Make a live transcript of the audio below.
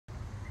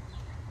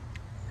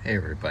Hey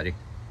everybody,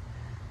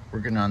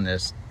 working on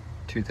this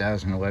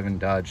 2011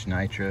 Dodge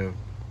Nitro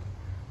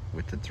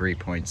with the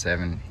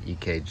 3.7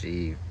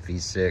 EKG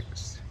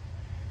V6,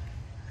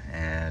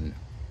 and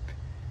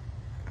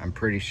I'm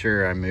pretty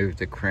sure I moved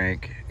the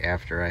crank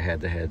after I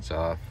had the heads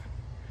off.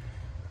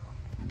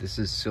 This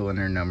is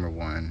cylinder number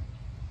 1,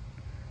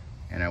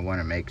 and I want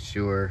to make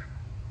sure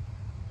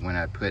when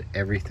I put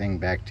everything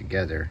back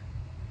together,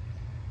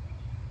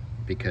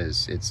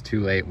 because it's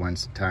too late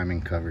once the timing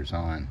cover's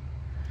on,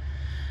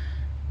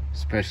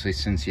 especially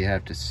since you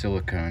have to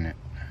silicone it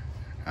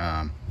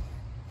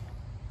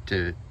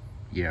to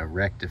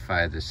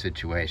rectify the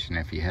situation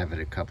if you have it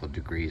a couple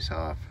degrees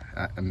off.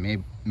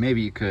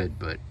 Maybe you could,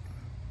 but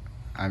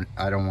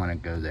I don't want to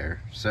go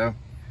there. So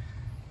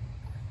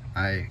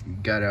I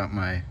got out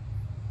my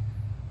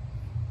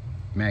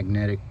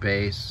magnetic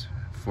base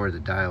for the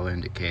dial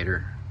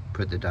indicator,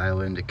 put the dial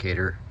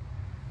indicator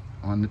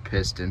on the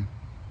piston,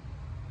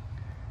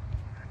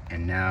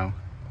 and now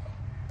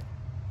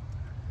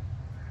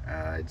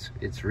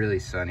it's really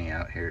sunny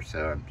out here,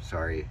 so I'm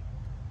sorry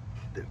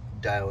the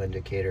dial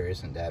indicator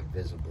isn't that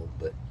visible.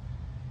 But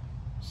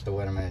so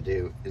what I'm going to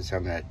do is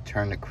I'm going to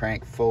turn the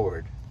crank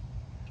forward,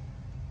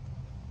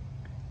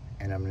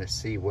 and I'm going to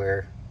see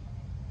where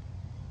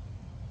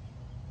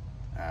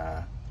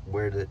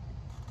the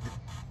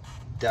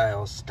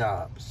dial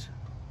stops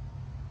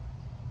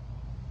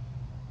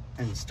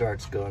and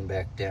starts going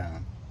back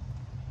down.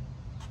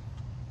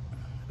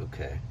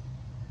 Okay,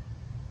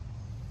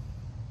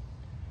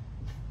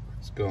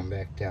 it's going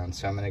back down,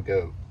 so I'm going to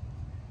go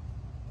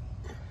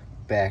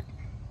back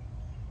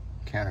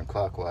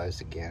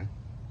counterclockwise again.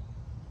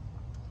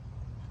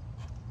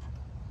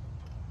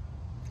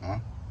 Huh?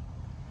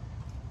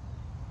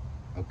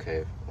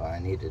 Okay, well, I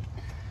need to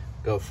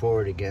go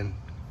forward again.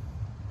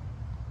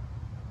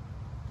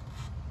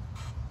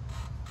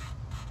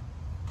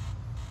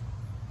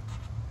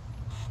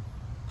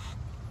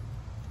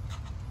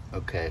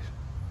 Okay,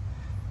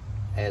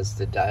 as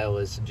the dial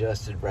is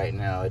adjusted right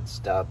now, it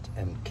stopped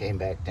and came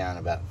back down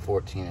about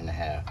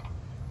 14.5.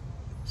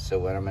 So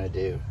what I'm going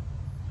to do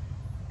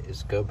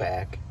is go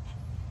back.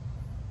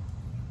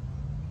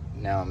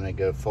 Now I'm going to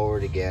go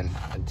forward again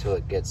until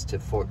it gets to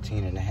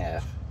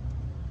 14.5.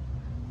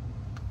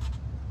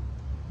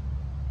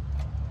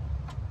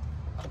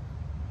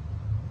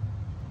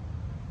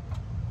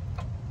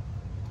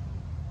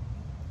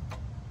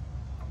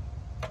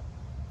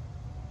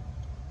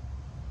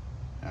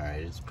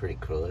 Alright, it's pretty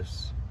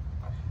close.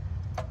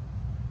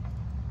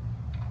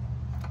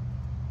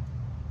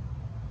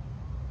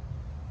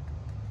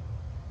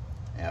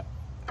 Yep.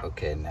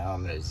 Okay, now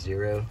I'm going to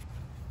zero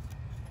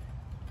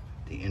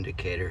the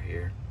indicator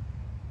here.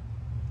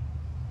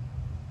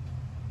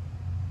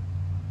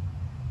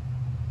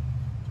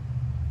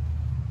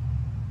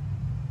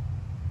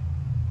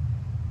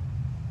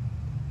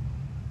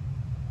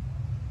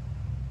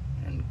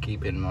 And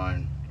keep in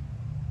mind,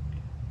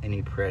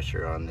 any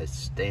pressure on this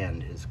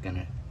stand is going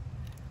to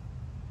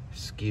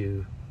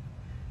skew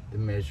the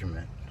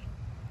measurement.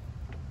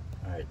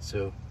 Alright,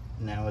 so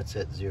now it's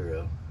at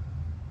 0.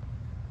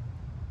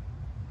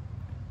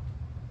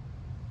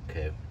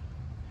 Okay,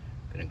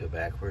 I'm gonna go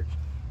backwards.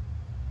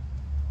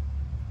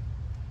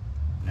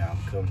 Now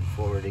I'm coming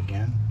forward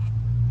again.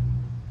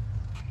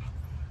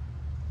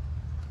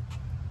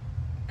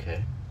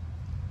 Okay.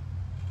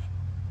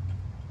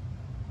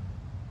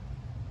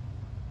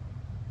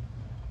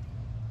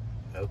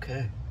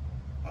 Okay,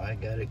 well, I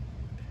got it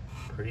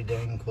pretty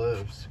dang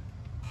close.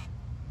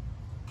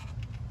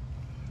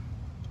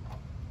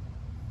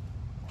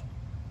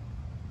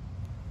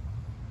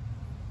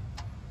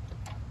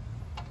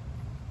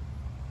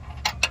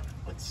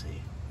 Let's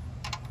see.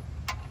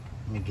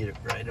 Let me get it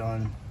right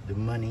on the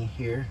money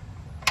here.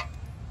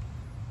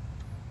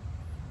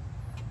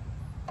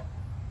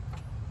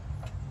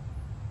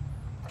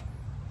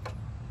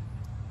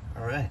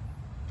 All right.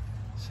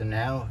 So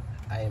now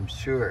I am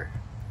sure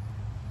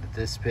that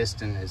this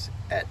piston is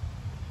at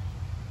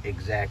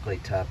exactly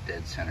top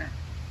dead center.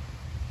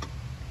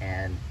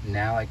 And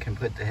now I can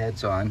put the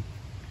heads on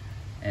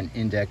and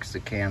index the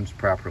cams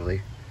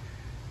properly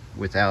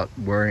without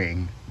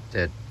worrying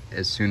that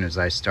as soon as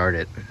I start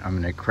it, I'm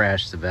going to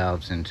crash the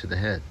valves into the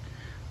head.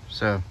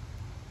 So,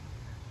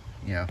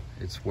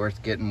 it's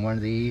worth getting one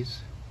of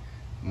these,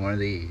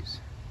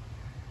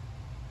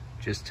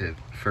 just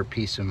for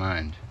peace of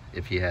mind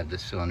if you have the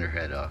cylinder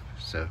head off.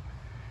 So,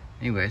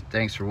 anyway,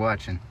 thanks for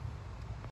watching.